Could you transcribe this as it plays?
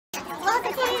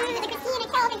the Christina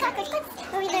Calvin cockroach clips,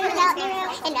 where we learn about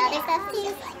neuro and other stuff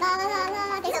too. La la la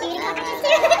la, there's food and cockroaches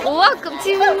too. Welcome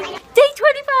to day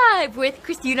 25 with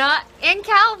Christina and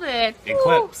Calvin. And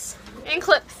clips. And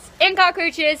clips. And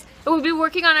cockroaches. And we'll be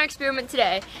working on our experiment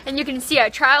today. And you can see our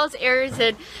trials, errors,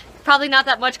 and probably not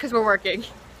that much because we're working.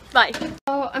 Bye.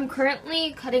 So I'm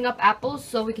currently cutting up apples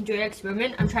so we can do an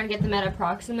experiment. I'm trying to get them at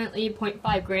approximately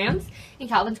 0.5 grams. And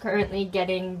Calvin's currently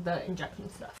getting the injection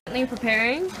stuff. Currently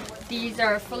preparing. These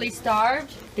are fully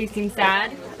starved. They seem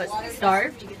sad, but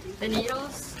starved. The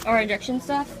needles or injection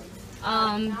stuff.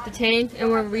 The tank,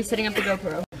 and we're resetting up the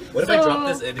GoPro. What if I drop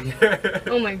this in here?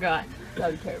 Oh my god,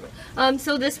 that would be terrible.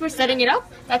 So this, we're setting it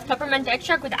up. That's peppermint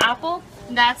extract with apple.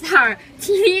 That's our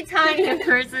teeny tiny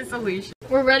person solution.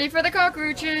 We're ready for the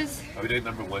cockroaches. Are we doing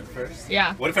number 1 first?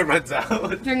 Yeah. What if it runs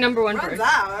out? Doing number 1 first.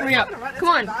 Hurry up. Come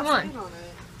on, come on.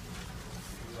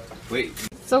 Wait.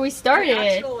 So we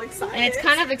started, and it's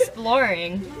kind of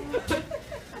exploring.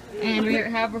 And we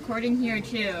have recording here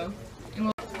too. And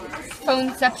we'll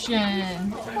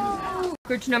phoneception.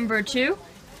 Cockroach number 2.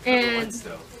 And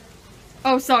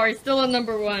oh, sorry, still on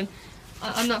number 1.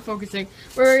 I'm not focusing.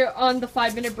 We're on the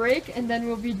 5-minute break, and then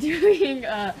we'll be doing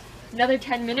another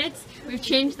 10 minutes. We've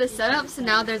changed the setup, so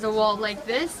now there's a wall like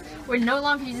this. We're no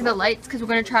longer using the lights because we're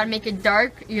going to try to make it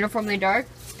dark, uniformly dark.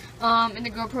 And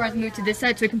the GoPro has moved to this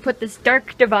side, so we can put this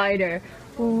dark divider.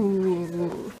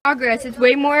 Ooh. Progress. It's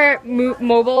way more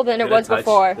mobile than it was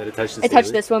before. Did it touch the It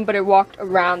touched this one, but it walked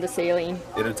around the saline.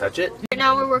 Didn't touch it? Right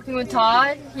now we're working with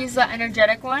Todd. He's the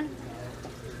energetic one.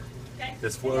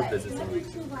 There's 4 visits.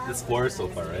 This 4 so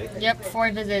far, right? Yep,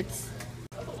 4 visits.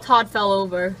 Todd fell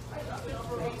over.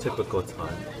 Typical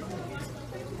Todd.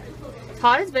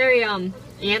 Todd is very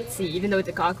antsy, even though it's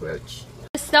a cockroach.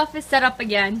 The stuff is set up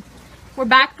again. We're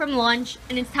back from lunch,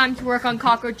 and it's time to work on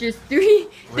cockroaches 3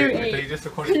 through 8. Wait, you just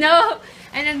recorded? No,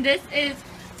 and then this is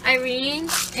Irene,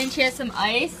 and she has some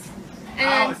ice. And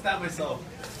I stabbed myself.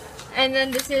 And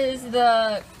then this is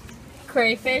the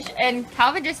crayfish, and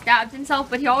Calvin just stabbed himself,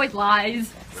 but he always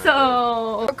lies.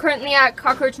 So we're currently at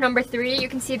cockroach number 3. You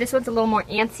can see this one's a little more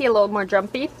antsy, a little more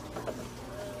jumpy.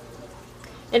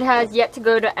 It has yet to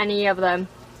go to any of them.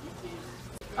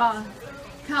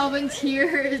 Calvin's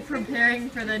here is preparing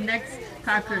for the next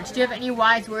cockroach. Do you have any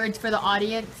wise words for the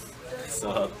audience?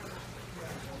 Sup?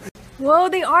 Whoa,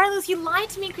 they are loose. You lied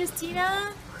to me,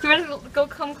 Christina. Do you want to go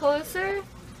come closer?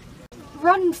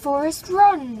 Run, Forrest,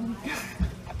 run!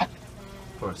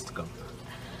 Forrest Gump.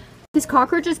 This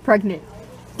cockroach is pregnant.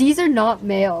 These are not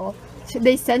male.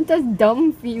 They sent us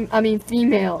dumb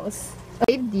females.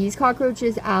 I gave these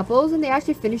cockroaches apples, and they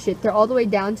actually finished it. They're all the way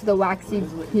down to the waxy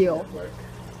peel.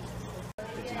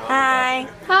 Hi.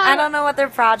 Hi. I don't know what their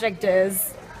project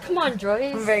is. Come on,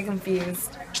 Joyce. I'm very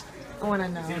confused. I want to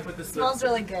know. It smells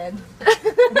really good.